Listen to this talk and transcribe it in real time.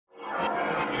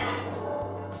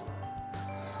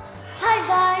Hi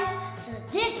guys, so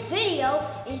this video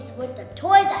is with the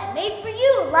toys I made for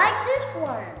you, like this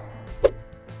one.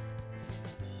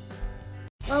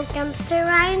 Welcome to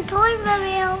Ryan Toy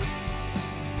Video.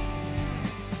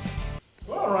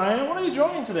 Well, Ryan, what are you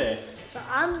drawing today? So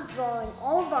I'm drawing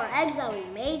all of our eggs that we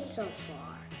made so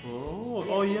far.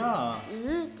 Oh yeah.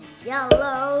 The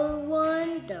yellow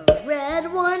one, the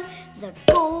red one, the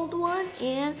gold one,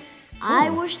 and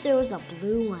I wish there was a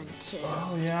blue one too.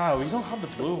 Oh yeah, we don't have the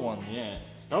blue one yet.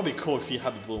 That would be cool if you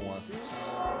had the blue one.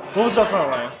 What was that sound,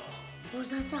 Ryan? What was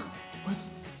that sound? What?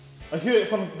 I hear it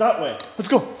from that way. Let's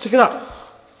go, check it out.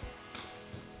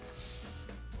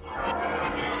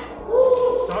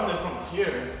 Sounded from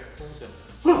here.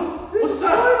 What's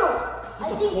that?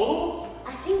 It's a portal?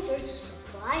 I think there's a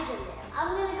surprise in there. I'm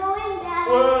gonna go in, Dad.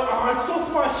 Well, it's so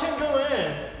small, I can't go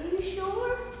in. Are you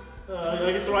sure? I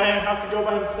guess Ryan has to go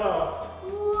by himself.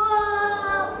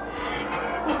 Whoa!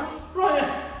 Ryan,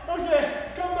 okay,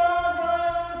 come back,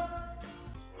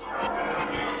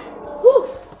 Ryan. Whew.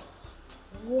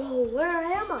 Whoa, where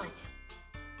am I?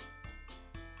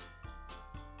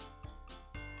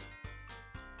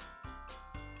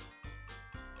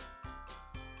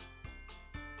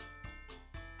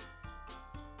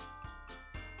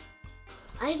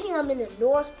 I think I'm in the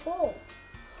North Pole.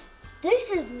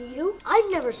 This is new. I've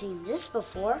never seen this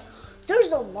before. There's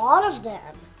a lot of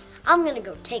them. I'm gonna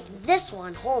go take this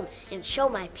one home and show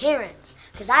my parents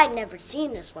because I've never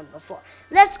seen this one before.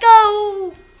 Let's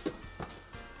go!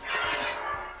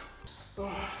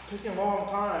 Oh, it's taking a long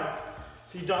time.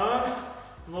 Is he done?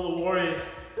 I'm a little worried.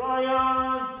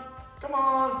 Ryan, come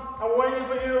on. I'm waiting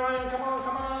for you, Ryan. Come on,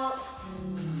 come on.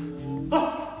 Oh,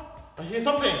 I hear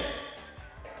something.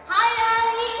 Hi,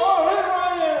 Daddy! Oh, hey,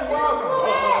 Ryan. Welcome.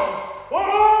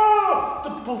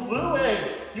 The blue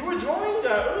egg. You were drawing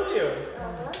that earlier.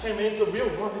 Came in the real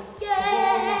one.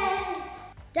 Yay!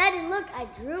 Daddy, look, I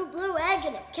drew a blue egg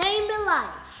and it came to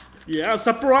life. Yeah,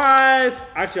 surprise!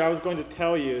 Actually, I was going to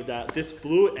tell you that this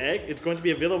blue egg is going to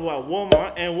be available at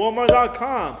Walmart and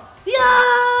Walmart.com.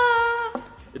 Yeah!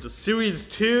 It's a Series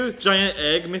 2 giant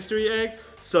egg, mystery egg.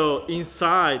 So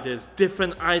inside there's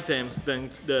different items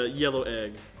than the yellow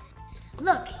egg.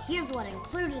 Look, here's what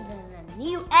included in the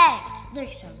new egg.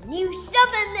 There's some new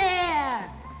stuff in there.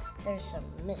 There's some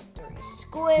mystery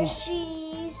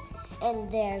squishies.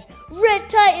 And there's Red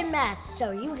Titan masks,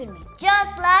 so you can be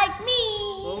just like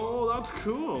me. Oh, that's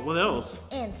cool. What else?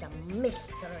 And some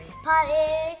mystery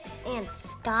putty and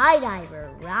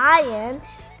skydiver Ryan,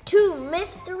 2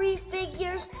 mystery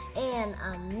figures, and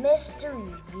a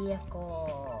mystery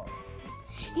vehicle.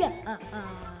 Yeah.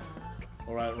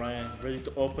 All right, Ryan, ready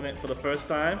to open it for the first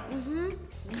time?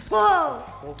 Whoa!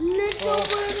 Let's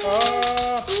open it.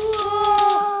 Whoa!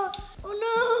 Oh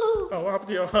no! Oh, what happened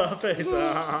to your face?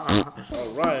 All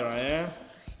right, Ryan.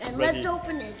 And ready. let's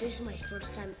open it. This is my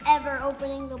first time ever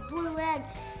opening the blue egg.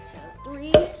 So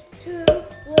 3, 2,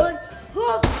 1.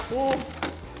 Whoop! Oh.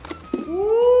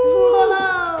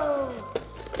 Whoa!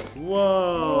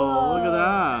 Whoa, look at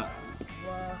that.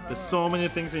 Whoa. There's so many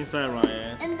things inside,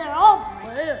 Ryan. And they're all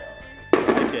blue. I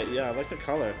like it, yeah, I like the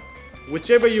color.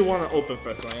 Whichever you want to open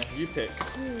first, Ryan, you pick.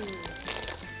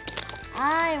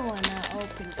 I want to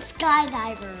open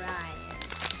Skydiver Ryan.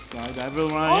 Skydiver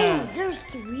Ryan. Oh, there's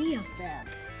 3 of them.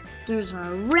 There's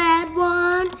a red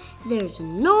one, there's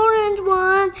an orange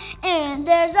one, and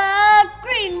there's a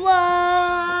green one.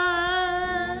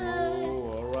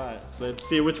 Oh, all right. Let's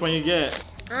see which one you get.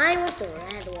 I want the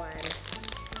red one.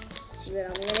 Let's see what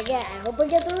I'm gonna get. I hope I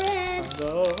get the red.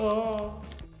 No.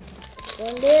 Which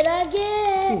one did I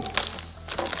get?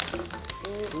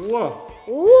 Whoa.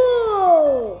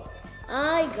 Whoa!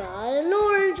 I got an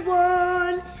orange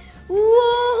one.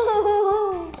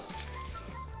 Whoa!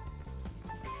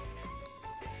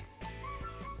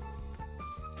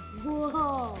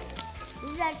 Whoa!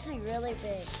 This is actually really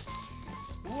big.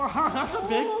 Wow, that's a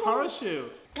big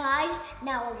parachute. Guys,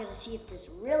 now we're gonna see if this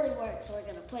really works. So we're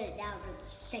gonna put it down for the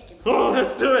second. Oh,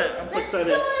 let's do it. I'm so excited.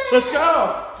 Do it. Let's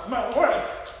go. It might work.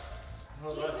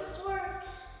 See if this works.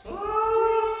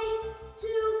 Oh. 3,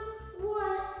 2,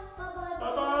 1. Bye-bye.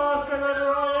 Bye-bye, Skydiver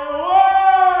Ryan.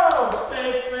 Whoa!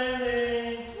 Safe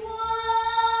landing.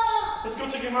 Whoa! Let's go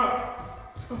check him out.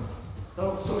 That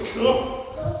was so cool.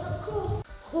 That was so cool.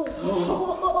 Whoa.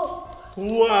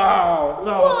 Wow,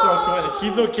 that was so cool.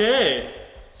 He's okay.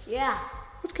 Yeah.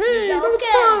 Okay, He's that was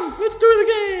okay. fun. Let's do it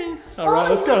again. All right,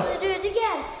 let's go. Let's do it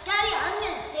again. Daddy, I'm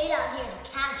gonna stay down here and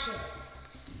catch it.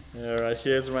 All right,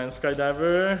 here's Ryan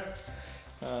Skydiver.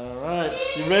 All right,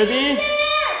 you ready?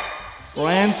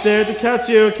 Ryan's there to catch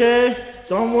you, okay?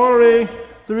 Don't worry.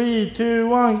 3, 2,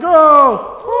 1,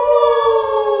 go! Woo!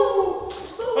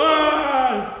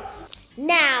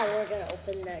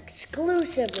 open the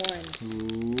exclusive ones.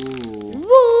 Ooh.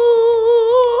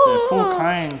 Woo! There are 4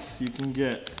 kinds you can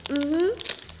get. Mm-hmm.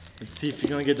 Let's see if you're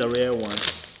gonna get the rare one.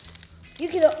 You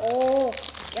can, oh,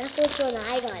 guess which one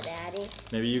I got, Daddy?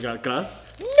 Maybe you got Gus?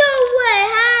 No way,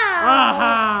 how?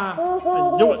 Aha! I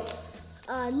knew it.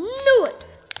 I knew it.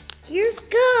 Here's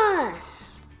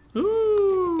Gus.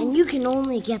 Ooh. And you can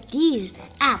only get these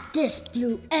at this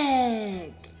blue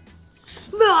egg.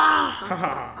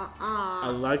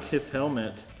 I like his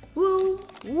helmet. Woo,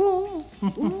 woo, woo.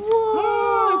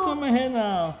 Oh, it's on my head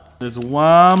now. There's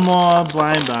one more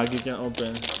blind bag you can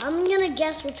open. I'm gonna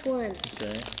guess which one.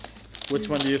 Okay. Which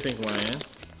one do you think, Ryan?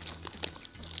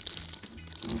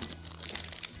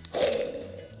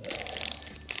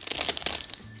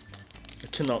 I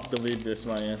cannot believe this,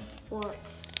 Ryan. What?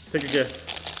 Take a guess.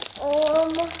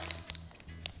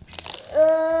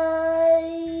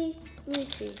 Let me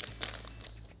see.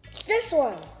 This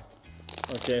one.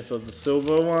 Okay, so the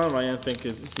silver one, Ryan thinks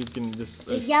he can just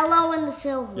The yellow and the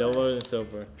silver. yellow and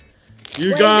silver.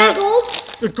 You Wait, got is that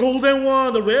gold? the golden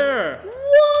one, the rare.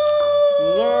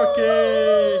 Whoa! Lucky.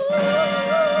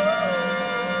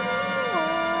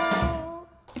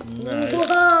 Nice.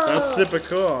 Whoa. That's super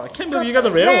cool. I can't believe you got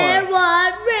the rare Rare one.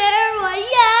 rare one, yeah!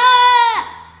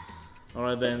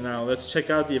 Alright then, now let's check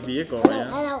out the vehicle, Ryan.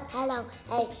 Hello,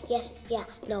 hey, yes, yeah,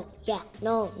 no, yes,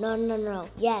 no. Now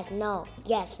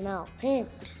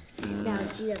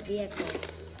see the vehicle.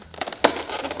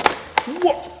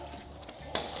 Whoa.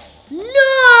 No!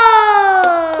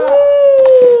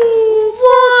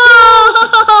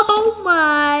 Whoa!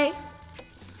 My!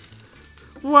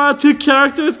 Wow, 2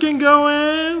 characters can go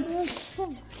in!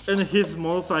 And his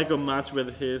motorcycle match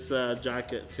with his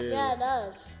jacket too. Yeah, it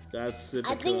does. That's super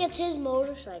I cool. think it's his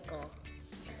motorcycle.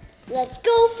 Let's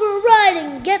go for a ride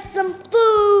and get some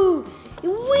food!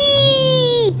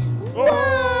 Whee!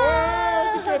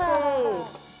 Oh, be careful!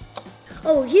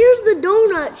 Oh, here's the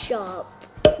donut shop.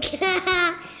 What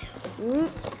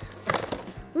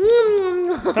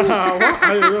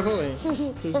are you doing?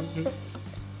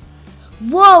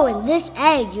 Whoa, in this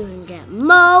egg you can get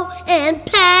Mo and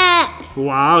Pat.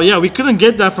 Wow, yeah, we couldn't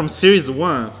get that from series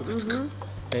 1. So that's cool.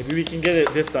 Maybe we can get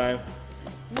it this time.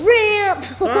 Ramp.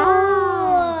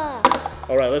 Alright,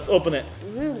 let's open it.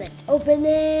 Let's open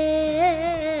it.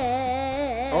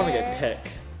 I want to get Peck.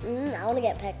 I want to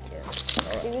get Peck too.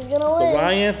 Alright. See who's gonna So win.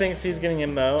 Ryan thinks he's getting a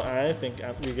Mo. I think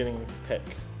we're getting Peck.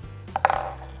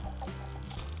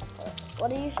 What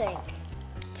do you think?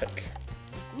 Peck.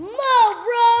 Mo,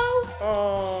 bro.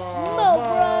 Oh, Mo,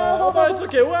 bro. Oh, but it's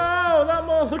okay. Wow, that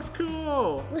Mo looks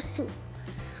cool.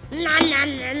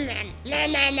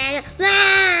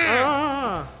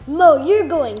 Ah. Mo, you're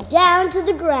going down to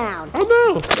the ground. Oh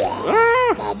no!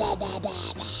 Ah.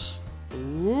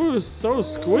 Ooh, so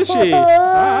squishy.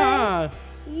 Ah.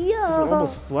 Yo. It's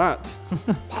almost flat.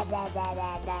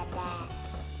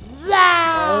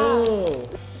 Wow. Oh.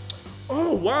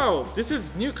 Oh wow! This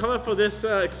is new color for this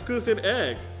exclusive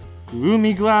egg.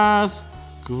 Gloomy glass,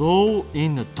 glow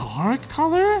in the dark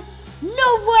color. No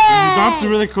way. That's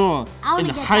really cool. I wanna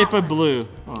In get hyper that one. blue.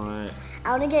 All right.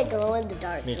 I want to get glow in the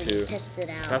dark Me so too. we can test it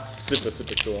out. That's super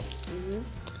cool.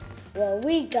 Well,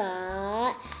 we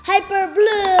got hyper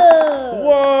blue.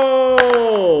 Whoa!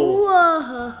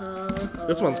 Whoa.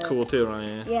 This one's cool too,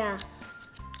 Ryan. Yeah.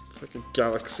 It's like a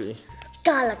galaxy.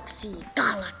 Galaxy.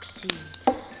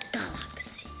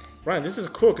 Ryan, this is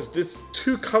cool because this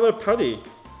 2-color putty.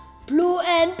 Blue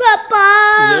and purple.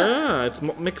 Yeah, it's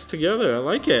mixed together. I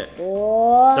like it.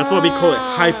 Whoa. That's why we call it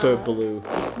hyper blue.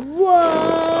 Whoa.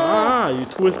 Ah, you're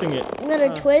twisting it. I'm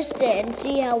gonna twist it and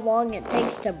see how long it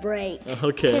takes to break.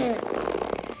 Okay.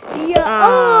 Yeah.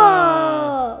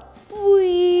 Ah. Oh.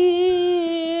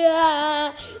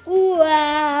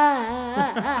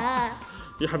 Wow.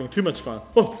 You're having too much fun.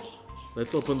 Oh,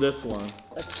 let's open this one.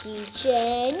 A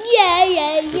keychain.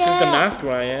 Yeah. This is the mask,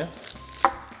 Ryan.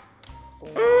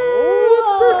 Oh,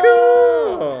 it's so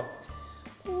cool.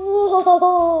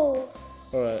 Whoa.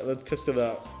 All right, let's test it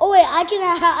out. Oh wait, I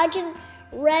can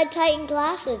red Titan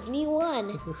glasses. Me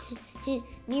one.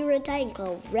 New red Titan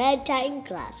clothes. Red Titan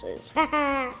glasses.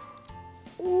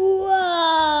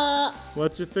 Whoa.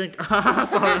 What you think? Sorry,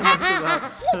 I messed it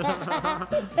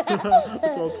up.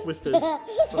 It's all twisted.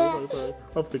 Sorry.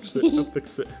 I'll fix it.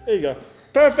 There you go.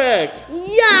 Perfect.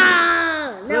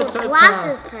 Yeah. Now Red it's Titan.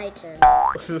 glasses Titan.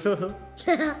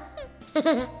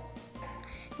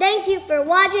 Thank you for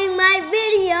watching my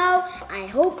video. I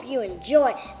hope you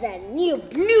enjoy the new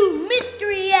blue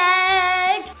mystery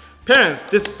egg. Parents,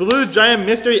 this blue giant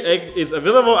mystery egg is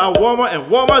available at Walmart and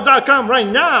Walmart.com right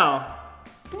now.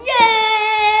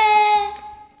 Yeah!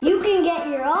 You can get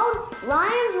your own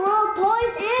Ryan's World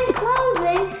toys and clothing.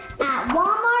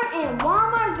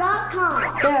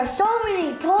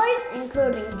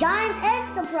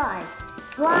 prize.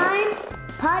 Slime,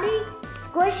 putty,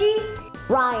 squishy,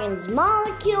 Ryan's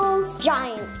Molecules,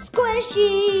 Giant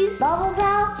Squishies, Bubble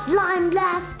Pal, Slime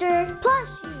Blaster,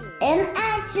 Plushie, and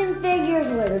action figures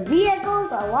with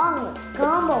vehicles along with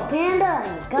Combo Panda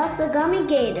and Gus the Gummy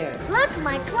Gator. Look,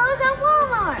 my clothes at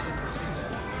Walmart!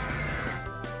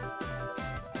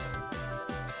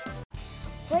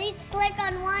 Please click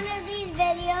on one of these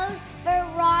videos for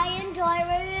Ryan Toy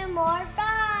Review more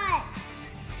fun.